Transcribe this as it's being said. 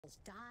crystals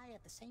die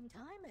at the same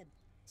time, it'd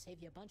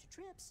save you a bunch of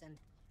trips, and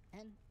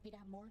we'd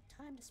have more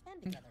time to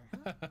spend together,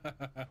 huh?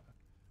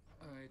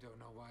 I don't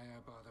know why I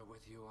bother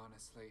with you,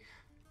 honestly.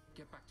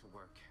 Get back to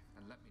work,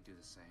 and let me do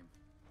the same.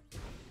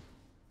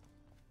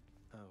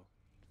 Oh.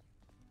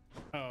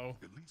 Oh.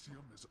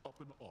 Elysium is up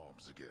in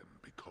arms again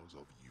because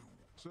of you.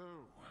 So,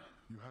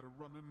 you had a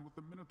run-in with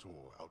the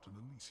Minotaur out in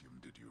Elysium,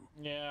 did you?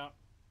 Yeah.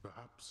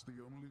 Perhaps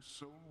the only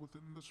soul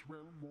within this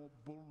realm more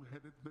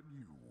bull-headed than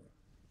you.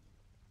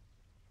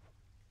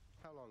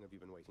 How long have you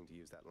been waiting to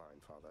use that line,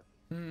 Father?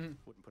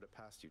 Wouldn't put it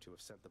past you to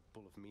have sent the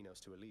Bull of Minos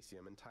to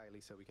Elysium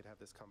entirely so we could have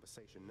this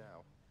conversation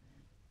now.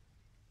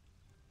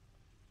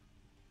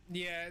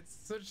 Yeah, it's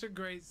such a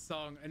great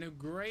song and a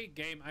great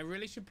game. I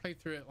really should play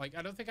through it. Like,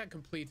 I don't think I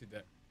completed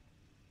it.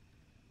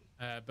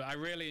 But I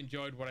really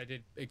enjoyed what I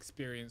did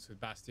experience with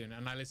Bastion,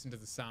 and I listened to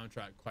the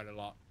soundtrack quite a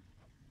lot.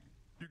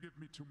 You give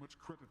me too much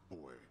credit,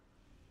 boy.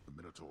 The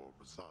Minotaur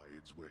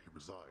resides where he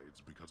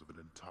resides because of an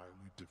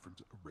entirely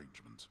different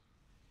arrangement.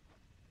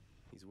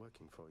 He's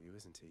working for you,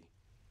 isn't he?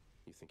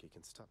 You think he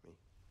can stop me?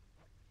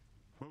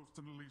 Most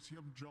in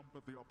Elysium jump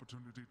at the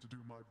opportunity to do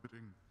my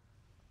bidding.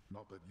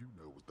 Not that you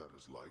know what that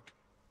is like.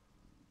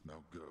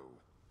 Now go,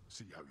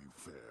 see how you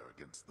fare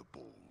against the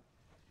bull.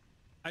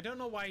 I don't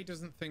know why he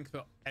doesn't think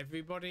that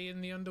everybody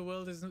in the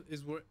underworld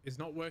is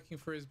not working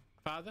for his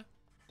father.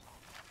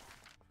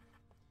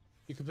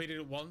 You completed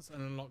it once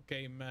and unlocked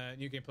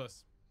New Game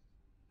Plus.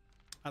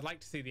 I'd like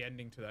to see the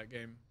ending to that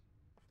game.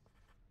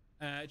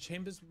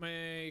 Chambers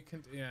may...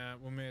 Yeah,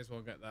 we may as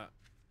well get that.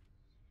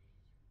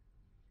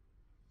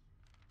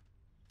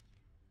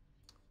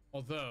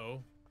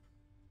 Although,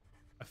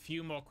 a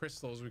few more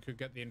crystals, we could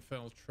get the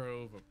Infernal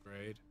Trove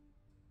upgrade.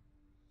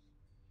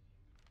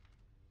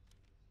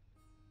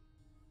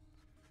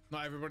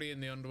 Not everybody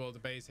in the underworld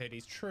obeys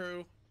Hades.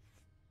 True.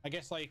 I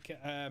guess, like,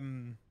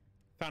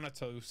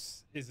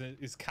 Thanatos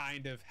is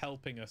kind of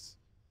helping us.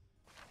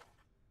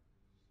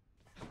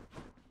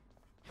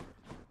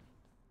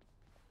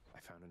 I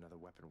found another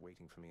weapon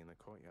waiting for me in the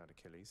courtyard,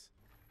 Achilles.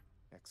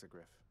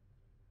 Exegryph.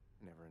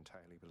 Never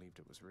entirely believed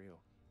it was real.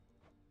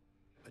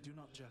 I do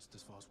not jest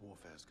as far as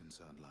warfare is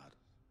concerned, lad.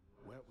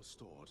 Where it was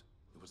stored,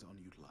 it was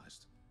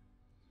unutilized.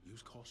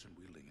 Use caution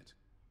wielding it.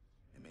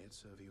 And may it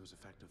serve you as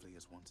effectively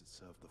as once it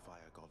served the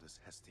fire goddess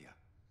Hestia.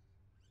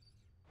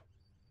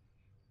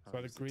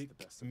 So the Greek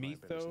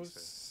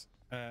mythos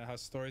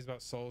has stories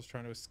about souls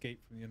trying to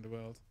escape from the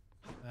underworld.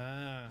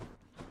 Ah.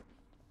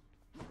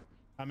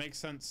 That makes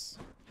sense.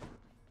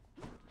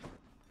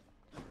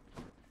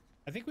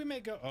 I think we may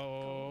go...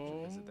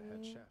 Oh. Visit the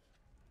head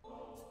chef.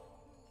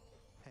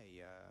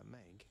 Hey,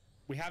 Meg.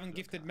 We haven't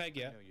gifted Meg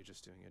yet. I know you're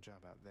just doing your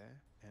job out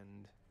there.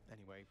 And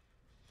anyway,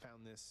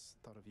 found this,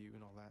 thought of you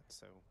and all that,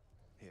 so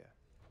here.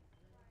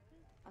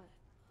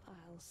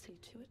 I'll see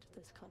to it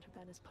this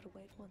contraband is put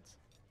away at once.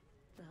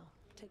 Now,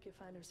 take your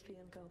finder's fee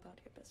and go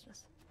about your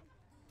business.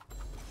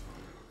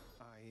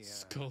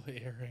 Skull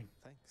earring.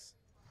 Thanks.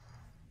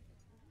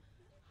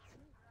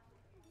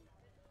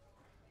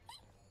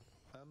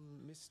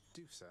 Miss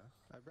Dusa,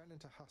 I ran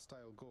into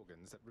hostile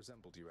Gorgons that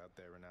resembled you out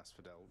there in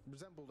Asphodel.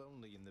 Resembled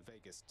only in the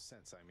vaguest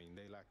sense, I mean.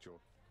 They lacked your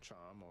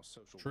charm or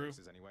social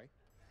graces anyway.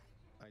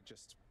 I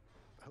just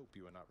hope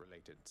you are not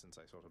related, since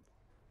I sort of,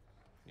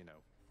 you know...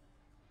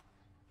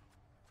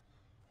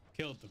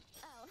 Killed them.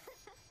 Oh,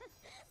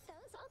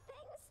 those old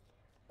things?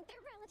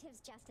 They're relatives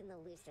just in the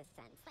loosest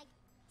sense. Like,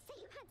 say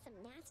you had some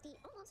nasty,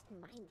 almost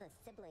mindless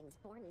siblings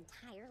born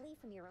entirely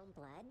from your own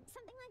blood.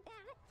 Something like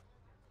that.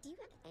 Do you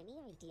have any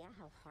idea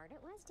how hard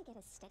it was to get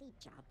a steady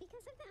job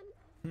because of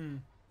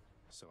them?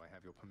 So I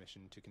have your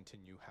permission to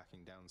continue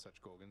hacking down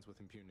such Gorgons with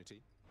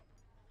impunity?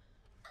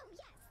 Oh,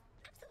 yes.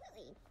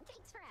 Absolutely.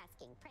 Thanks for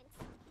asking, Prince.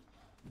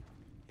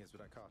 Here's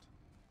what I caught.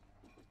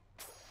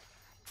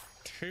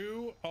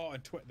 Oh,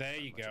 and there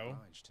you go.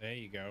 There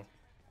you go.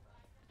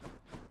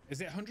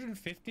 Is it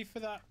 150 for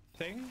that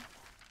thing?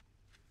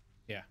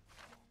 Yeah.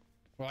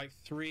 We're like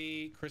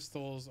 3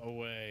 crystals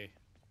away.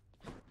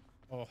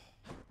 Oh.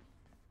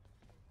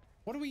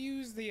 What do we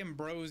use the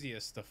ambrosia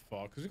stuff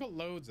for? Because we've got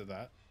loads of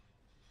that.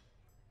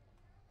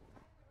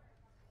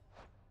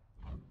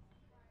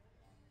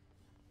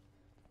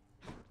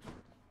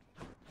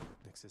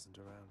 Nyx isn't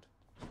around.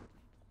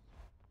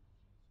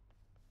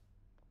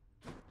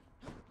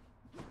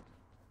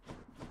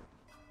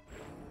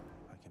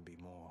 I can be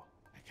more.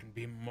 I can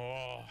be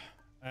more.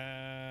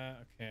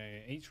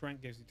 Okay. Each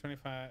rank gives you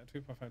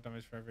 2.5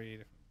 damage for every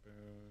different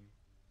boon.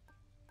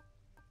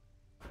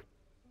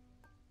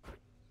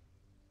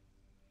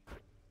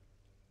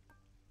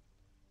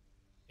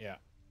 Yeah.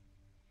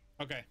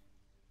 Okay.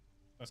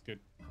 That's good.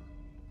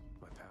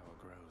 My power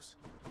grows.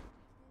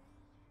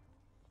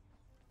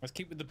 Let's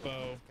keep with the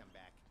bow. Come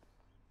back.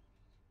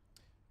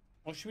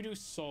 Or should we do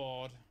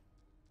sword?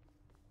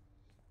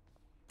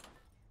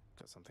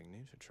 Got something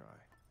new to try.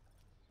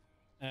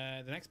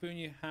 The next boon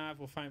you have,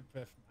 we'll find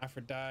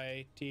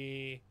Aphrodite.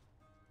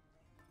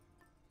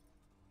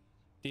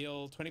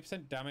 Deal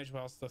 20% damage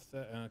whilst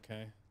the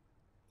okay.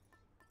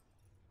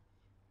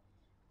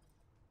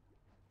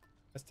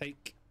 Let's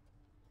take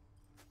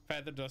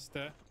feather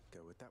duster. Go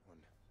with that one.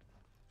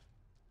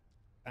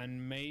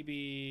 And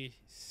maybe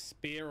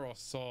spear or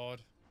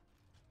sword.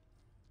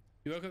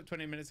 You woke up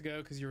 20 minutes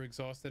ago because you were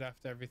exhausted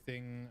after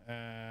everything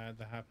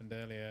that happened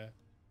earlier.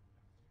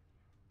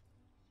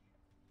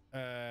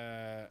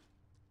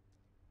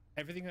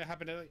 Everything that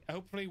happened earlier.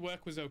 Hopefully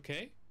work was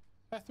okay.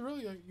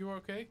 Ethereal, you were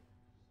okay?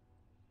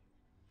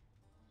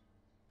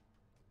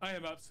 I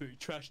am absolutely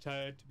trash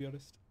tired, to be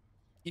honest.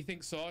 You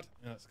think sword?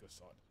 Yeah, let's go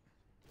sword.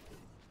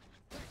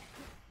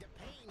 The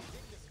pain is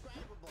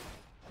indescribable.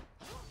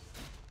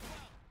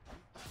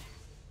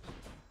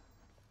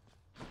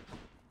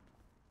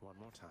 One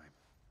more time.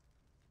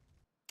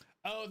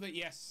 Oh,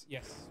 yes.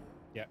 Yeah.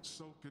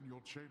 Sulk in your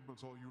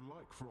chambers all you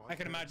like, for I can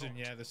care imagine,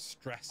 not. yeah, the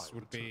stress I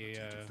would be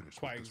return to finish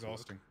quite with this work,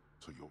 exhausting.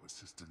 so your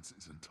assistance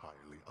is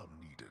entirely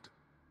unneeded.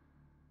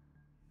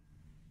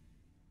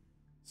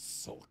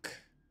 Sulk.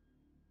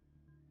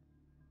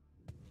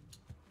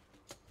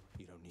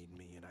 You don't need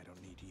me, and I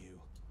don't need you.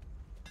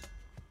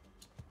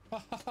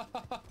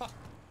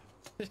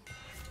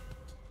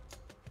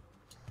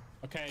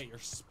 Okay, your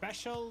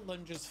special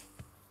lunges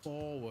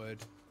forward.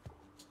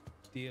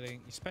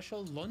 Dealing your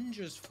special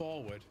lunges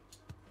forward.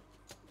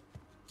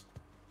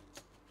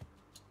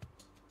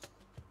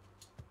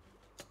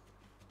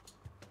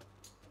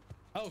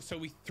 Oh, so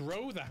we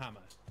throw the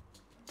hammer.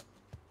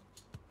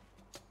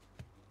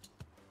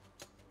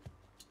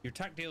 Your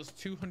attack deals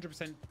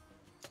 200%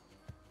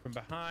 from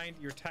behind.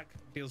 Your attack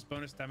deals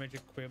bonus damage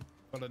equivalent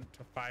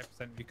to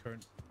 5% of your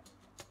current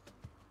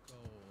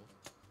gold.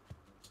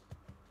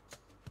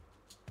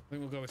 I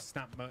think we'll go with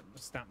Snap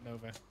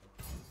Nova.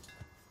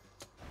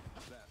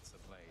 That's a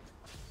blade.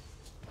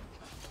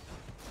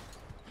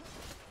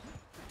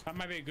 That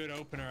might be a good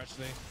opener,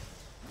 actually.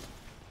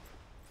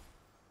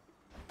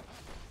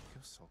 Go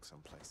sulk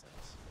someplace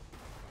else.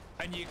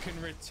 And you can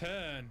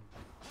return.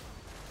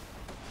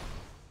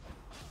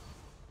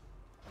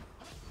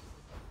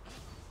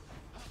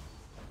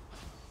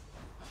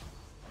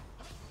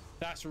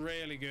 That's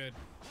really good.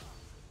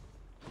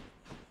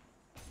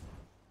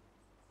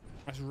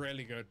 That's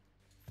really good.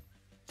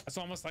 That's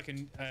almost like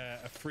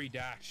a free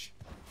dash.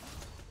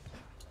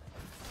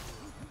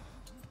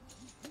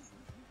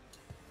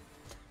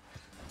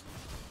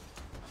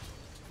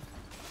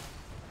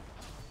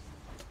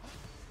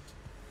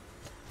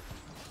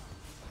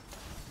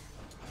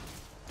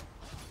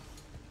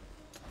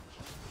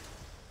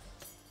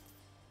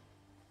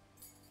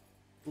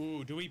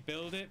 Ooh, do we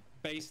build it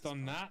based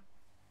on that?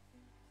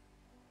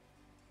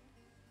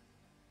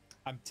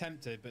 I'm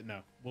tempted, but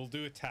no. We'll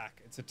do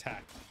attack. It's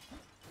attack.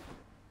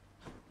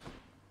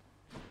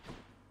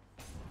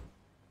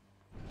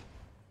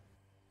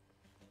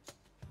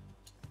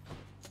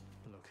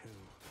 Look who.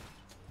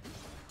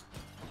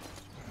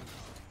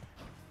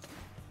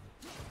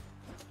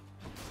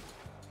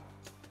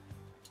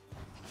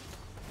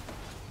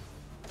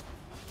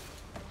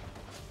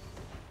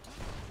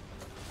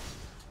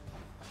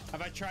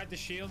 Have I tried the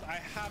shield? I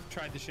have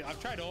tried the shield. I've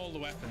tried all the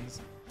weapons.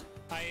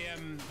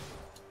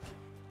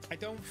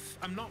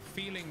 I'm not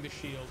feeling the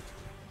shield.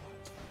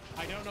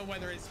 I don't know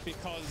whether it's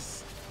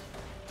because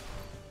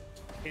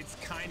it's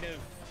kind of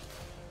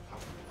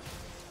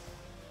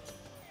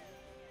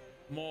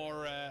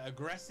more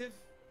aggressive.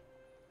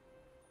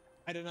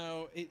 I don't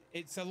know.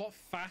 It's a lot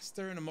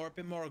faster and a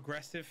bit more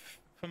aggressive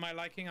for my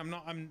liking.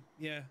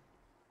 Yeah.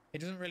 It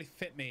doesn't really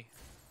fit me.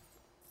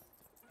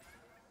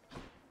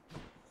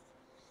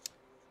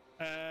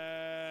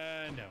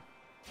 No.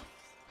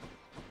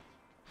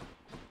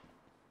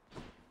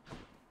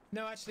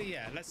 No, actually,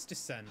 yeah. Let's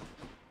descend.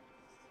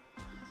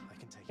 I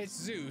can take It's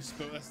Zeus,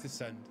 but let's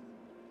descend.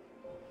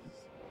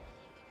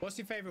 What's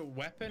your favorite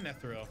weapon,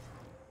 Ethereal?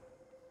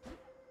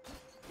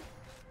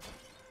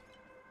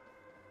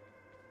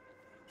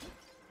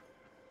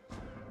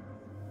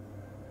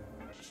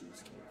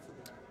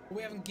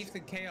 We haven't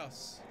gifted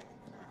chaos.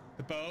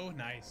 The bow,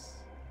 nice.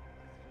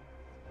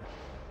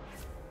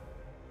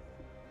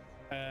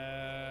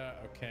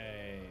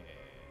 Okay.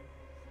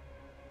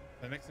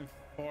 The next in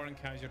 4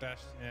 encounters your dash.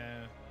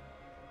 Yeah.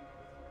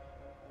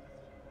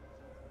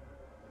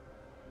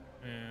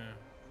 Yeah.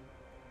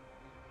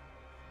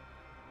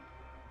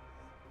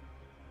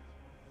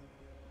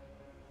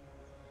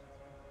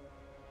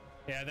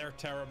 Yeah, they're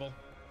terrible.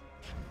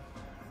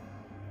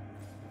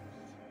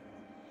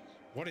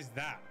 What is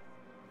that?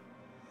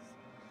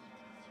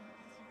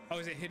 Oh,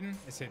 is it hidden?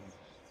 It's hidden.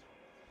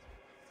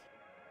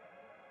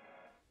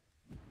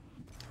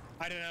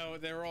 I don't know.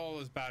 They're all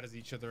as bad as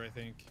each other, I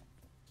think.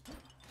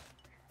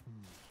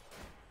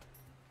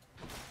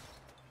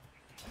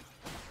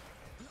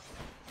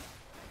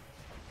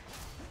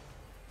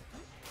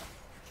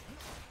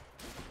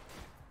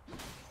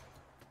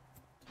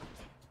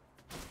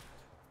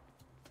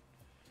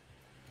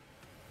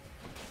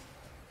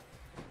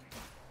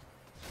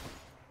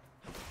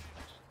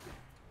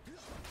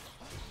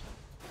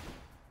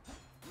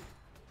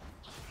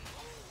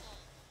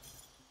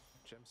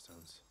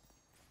 Gemstones.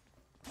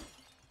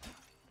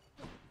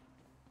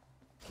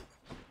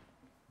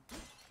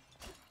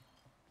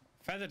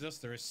 Feather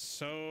Duster is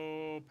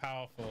so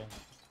powerful.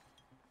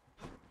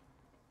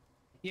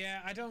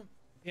 Yeah, I don't...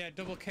 Yeah,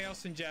 double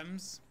chaos and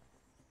gems.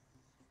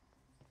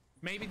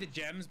 Maybe the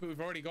gems, but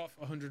we've already got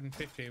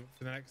 150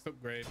 for the next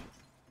upgrade.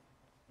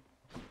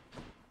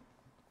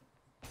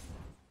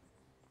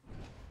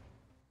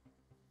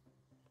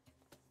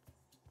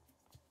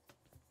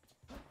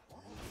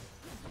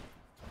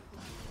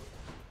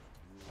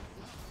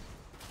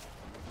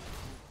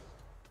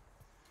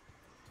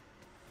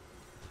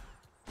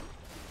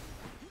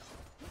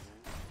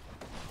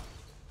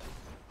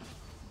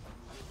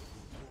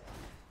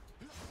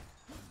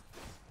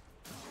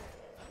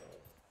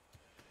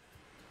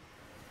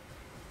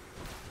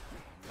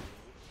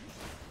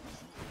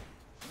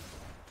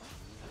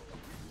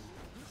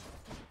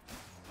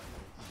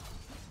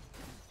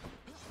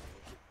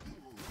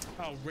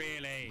 Oh,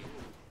 really?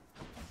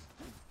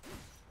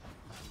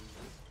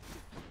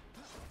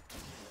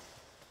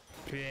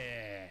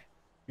 Yeah.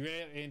 You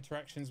really like the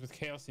interactions with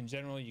chaos in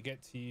general. You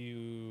get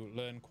to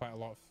learn quite a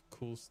lot of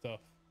cool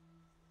stuff.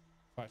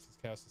 The fact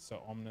that chaos is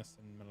so ominous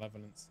and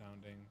malevolent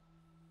sounding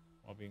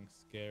while being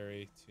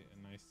scary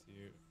and nice to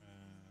you.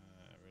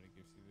 It really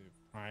gives you the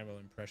primal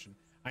impression.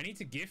 I need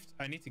to gift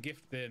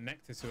the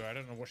nectar to her. I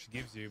don't know what she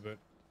gives you, but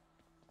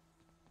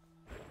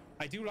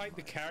I do like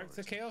the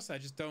character chaos. I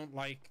just don't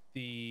like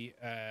the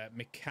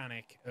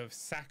mechanic of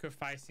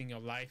sacrificing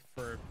your life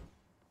for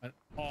an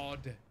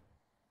odd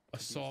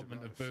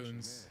assortment of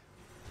boons.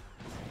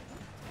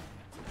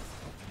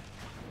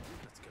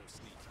 Let's go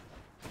sneak.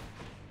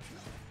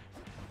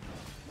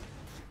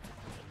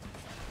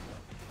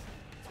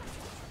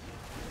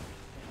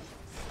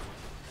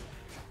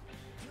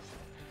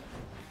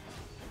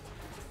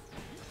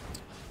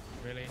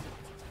 Really?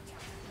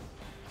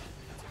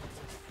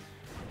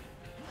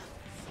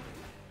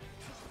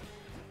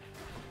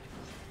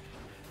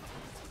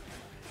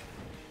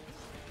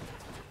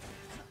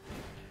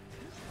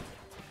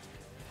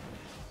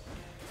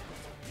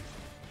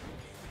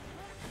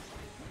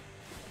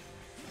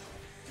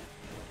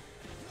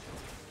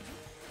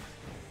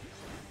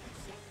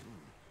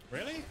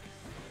 Really?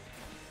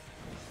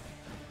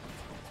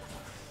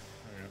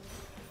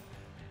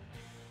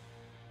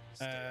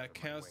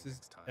 Chaos is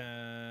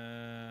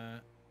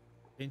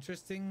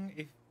interesting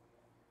if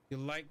you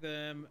like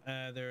them.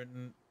 They're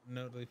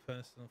notably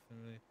personal,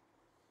 familiar.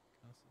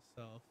 Chaos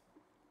itself.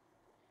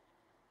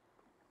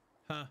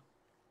 Huh.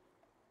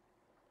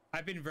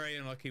 I've been very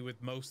unlucky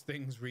with most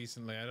things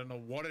recently. I don't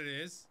know what it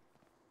is.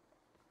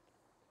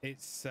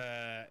 It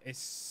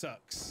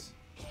sucks.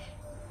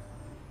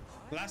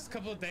 Last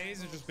couple of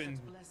days have just been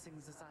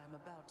blessings as I am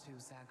about to,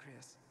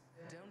 Zagreus.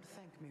 Don't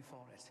thank me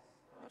for it,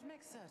 but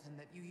make certain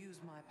that you use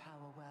my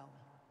power well.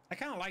 I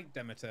kind of like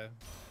Demeter.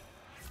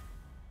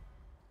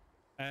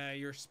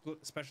 Your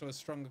special is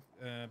strong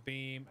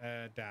beam,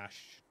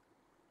 dash.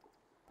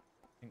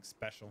 I think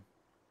special.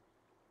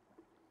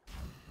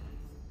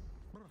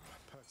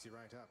 Perks you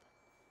right up.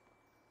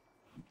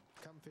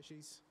 Come,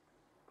 fishies.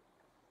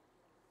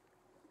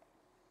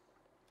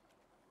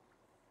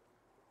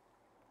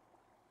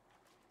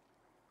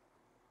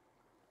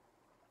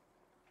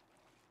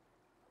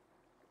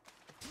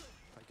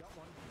 I got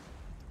one.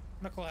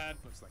 Knucklehead.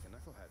 Looks like a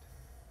knucklehead.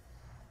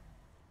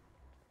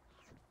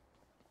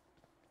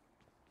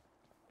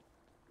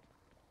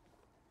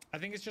 I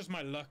think it's just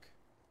my luck.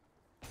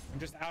 I'm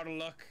just out of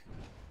luck.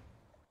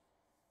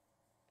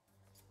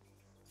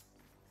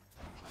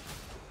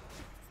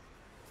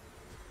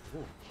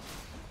 Ooh.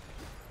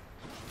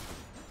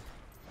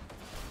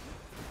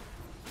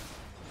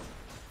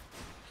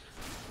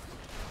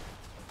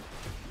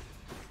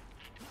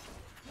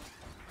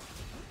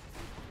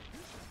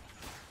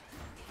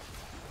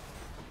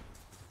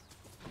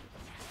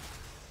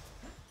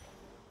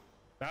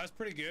 That was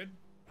pretty good.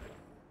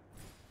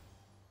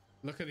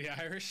 Look at the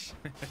Irish.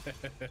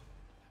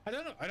 I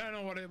don't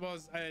know what it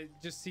was. It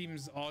just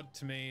seems odd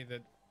to me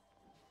that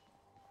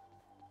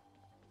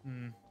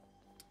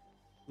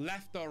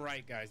left or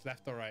right, guys,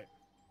 left or right.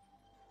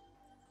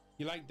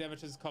 You like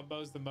Demeter's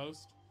combos the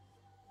most?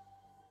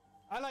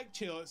 I like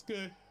chill, it's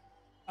good.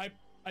 I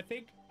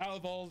think out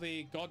of all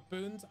the god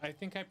boons, I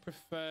think I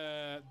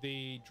prefer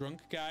the drunk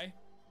guy.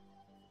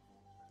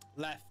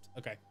 Left,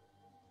 okay.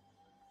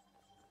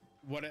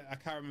 I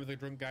can't remember the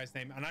drunk guy's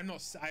name, and I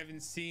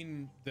haven't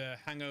seen the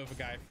hangover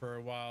guy for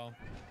a while.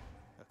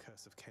 A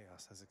curse of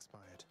chaos has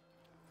expired.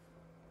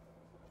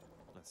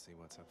 Let's see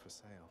what's up for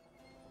sale.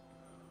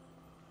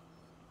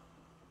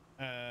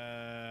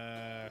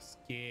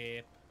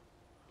 Skip.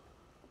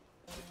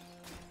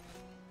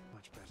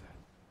 Much better.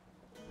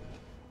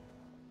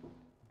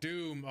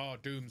 Doom. Oh,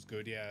 Doom's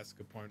good. Yeah, that's a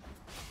good point.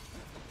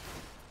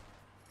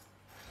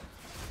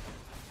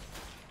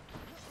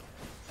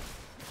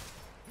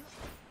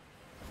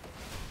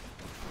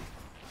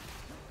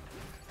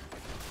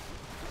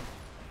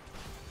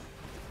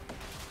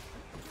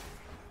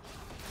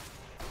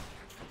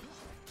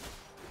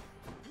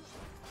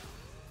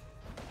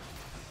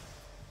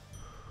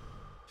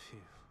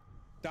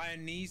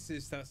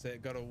 Dionysus, that's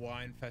it. Got a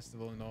wine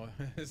festival in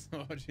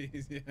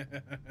Orgies. Yeah.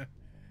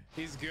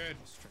 He's good.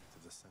 Strength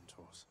of the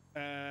centaurs.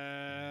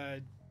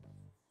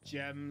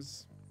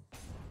 Gems.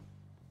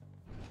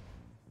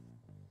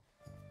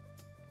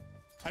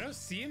 I don't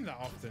see him that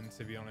often,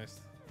 to be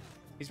honest.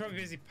 He's probably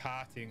busy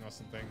partying or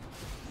something.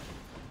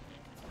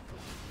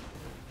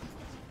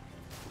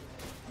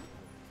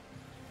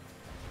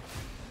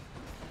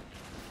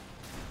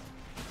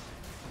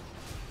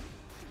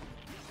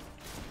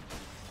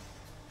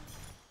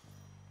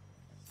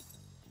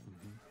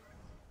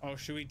 Oh,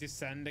 should we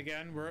descend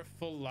again? We're at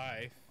full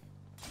life.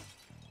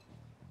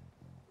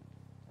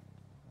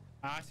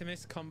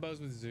 Artemis combos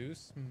with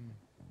Zeus?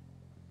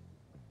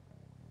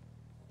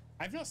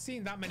 I've not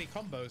seen that many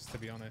combos, to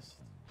be honest.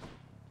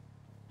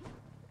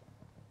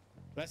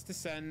 Let's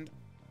descend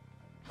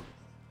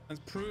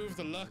and prove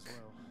the luck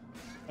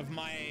of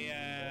my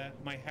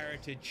my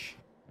heritage,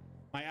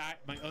 my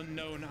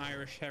unknown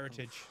Irish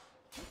heritage.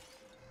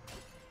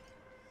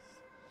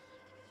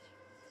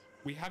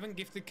 We haven't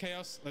gifted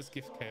Chaos. Let's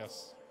gift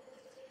Chaos.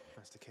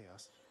 Master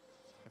Chaos,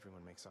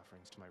 everyone makes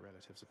offerings to my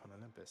relatives upon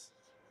Olympus.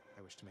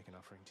 I wish to make an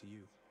offering to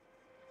you.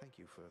 Thank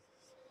you for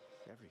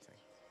everything.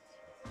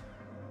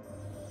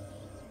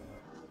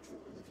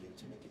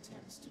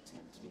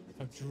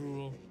 A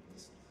drool.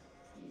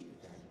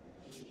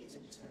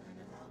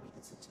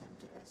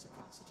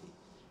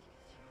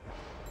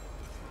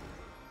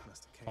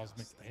 Master Chaos,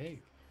 Cosmic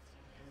egg.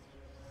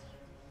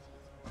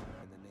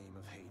 in the name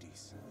of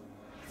Hades.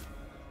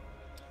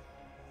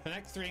 The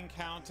next 3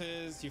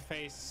 encounters, you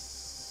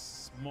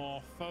face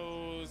more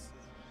foes.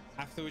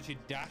 Afterwards, your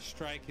dash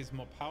strike is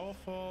more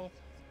powerful.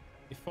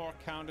 Your 4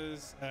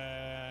 counters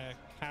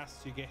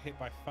cast, you get hit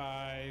by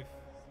 5.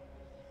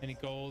 Any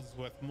gold is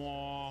worth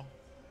more.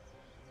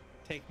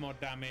 Take more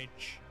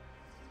damage.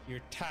 You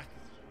attack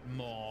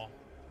more.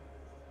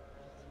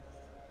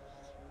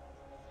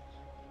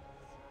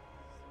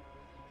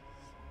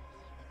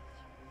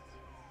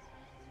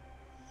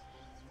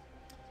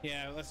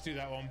 Yeah, let's do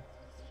that one.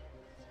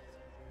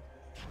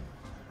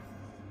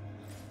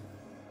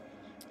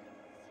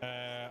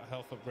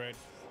 Health upgrade.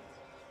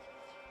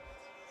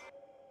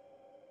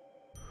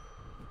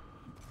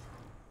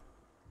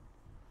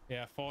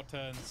 Yeah, 4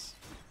 turns.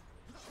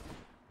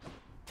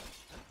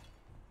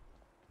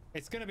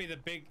 It's gonna be the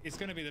big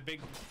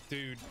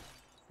dude,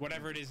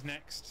 whatever it is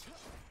next.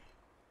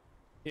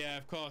 Yeah,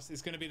 of course,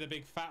 it's gonna be the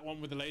big fat one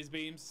with the laser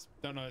beams.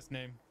 Don't know its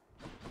name.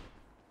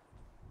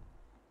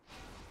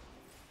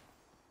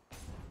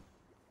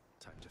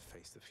 Time to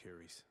face the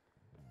Furies.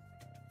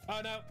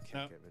 Oh no,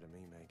 Can't get rid of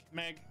me, Meg.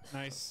 Meg,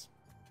 nice.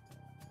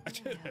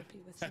 Can I help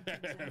you with something,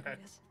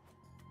 Zacharias?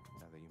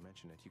 Now that you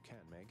mention it, you can,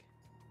 Meg.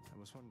 I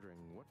was wondering,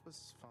 what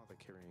was Father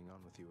carrying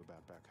on with you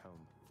about back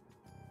home?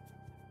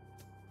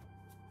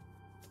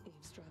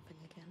 Eavesdropping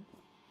again?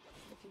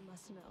 If you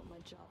must know, my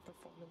job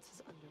performance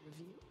is under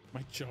review.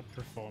 My job I'm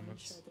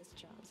performance. sure this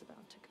job's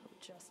about to go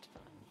just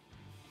fine.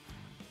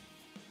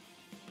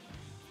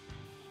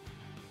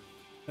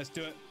 Let's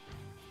do it.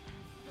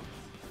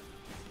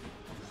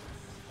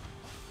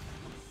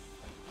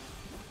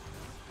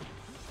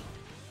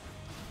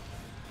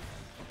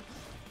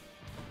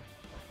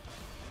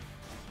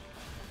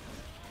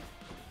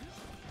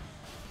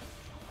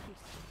 You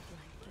stood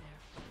right there.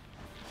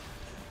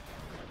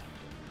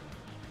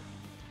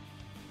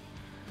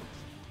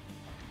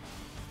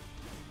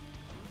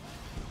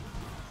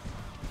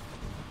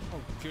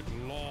 Oh, good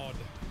lord.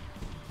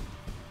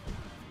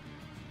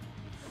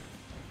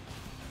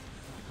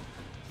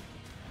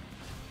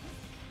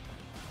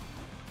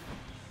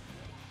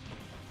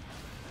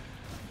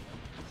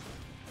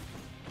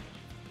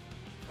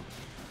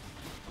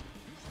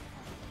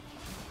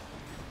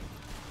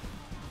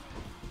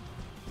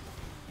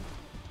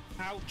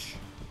 Ouch.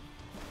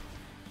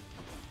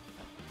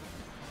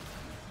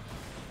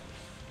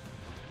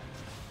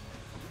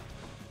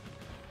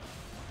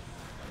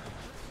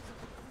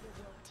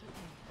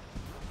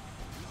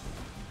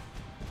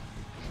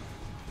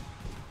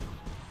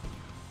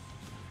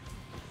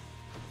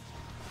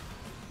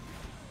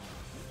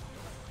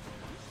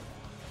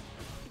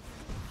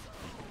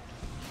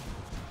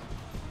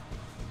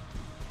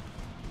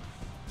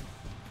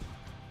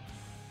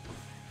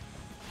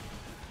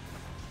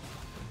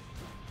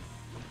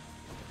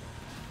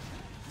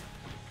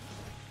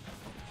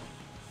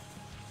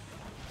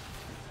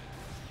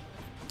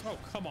 Oh,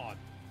 come on.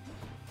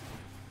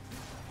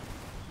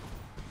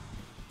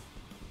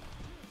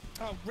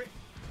 Oh,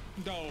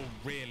 no,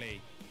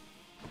 really?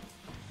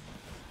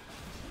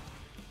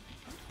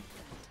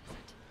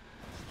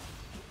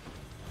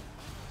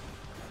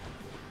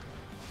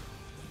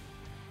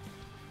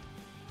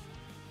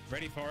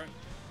 Ready for it?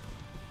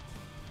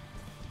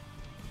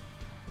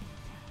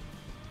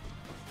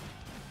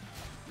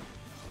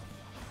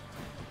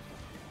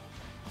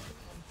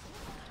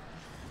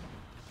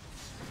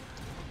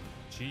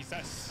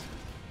 Jesus.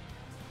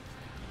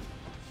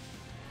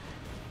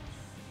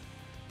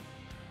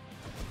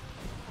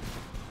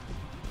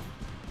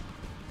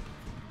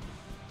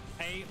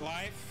 Eight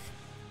life.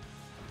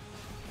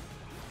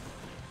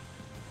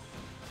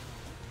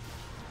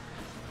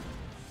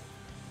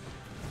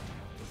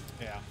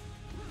 Yeah.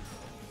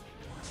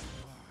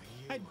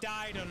 I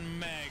died on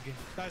Meg.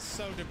 That's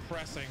so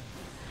depressing.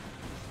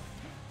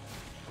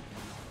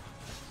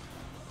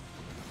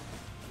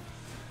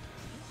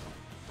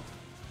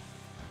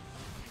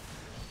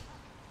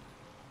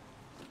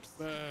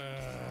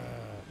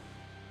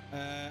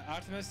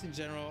 Artemis in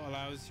general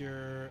allows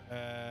your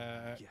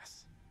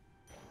Yes.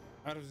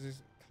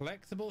 Artemis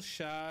collectible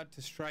shard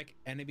to strike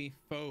enemy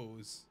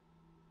foes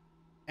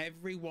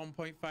every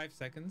 1.5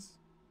 seconds.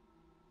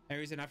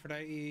 Ares and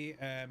Aphrodite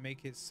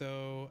make it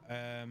so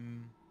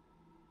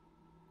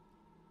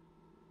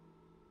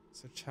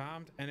so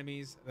charmed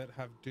enemies that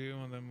have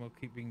doom on them will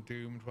keep being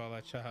doomed while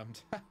they're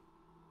charmed.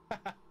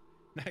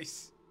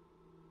 Nice.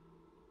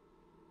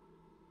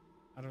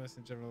 Artemis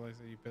in general allows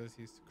the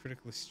abilities to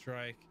critically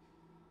strike.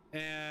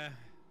 I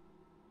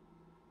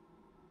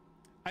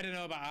don't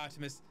know about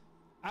Artemis.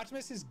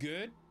 Artemis is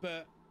good,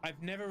 but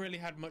I've never really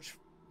had much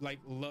like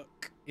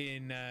luck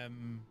in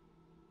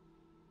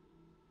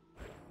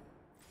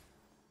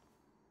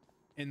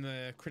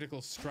the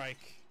critical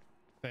strike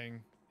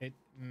thing.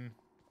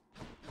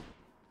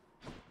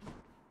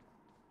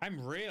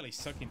 I'm really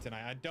sucking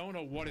tonight. I don't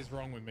know what is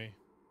wrong with me.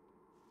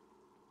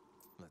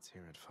 Let's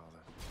hear it, Father.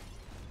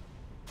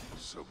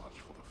 So much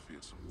for the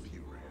fearsome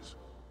Furies.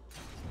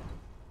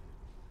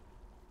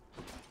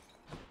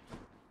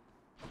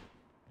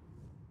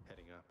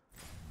 Heading up.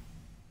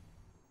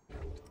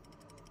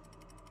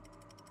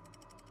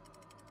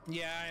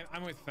 Yeah,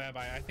 I'm with Fairby.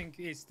 I think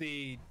it's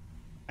I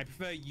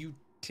prefer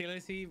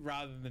utility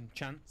rather than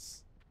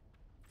chance.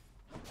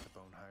 The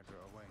Bone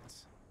Hydra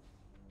awaits.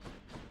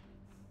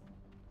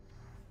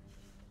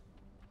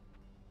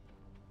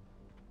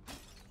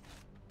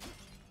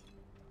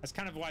 That's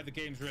kind of why the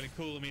game's really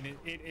cool. I mean,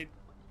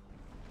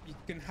 you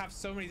can have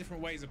so many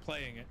different ways of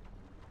playing it.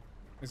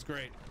 It's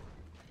great.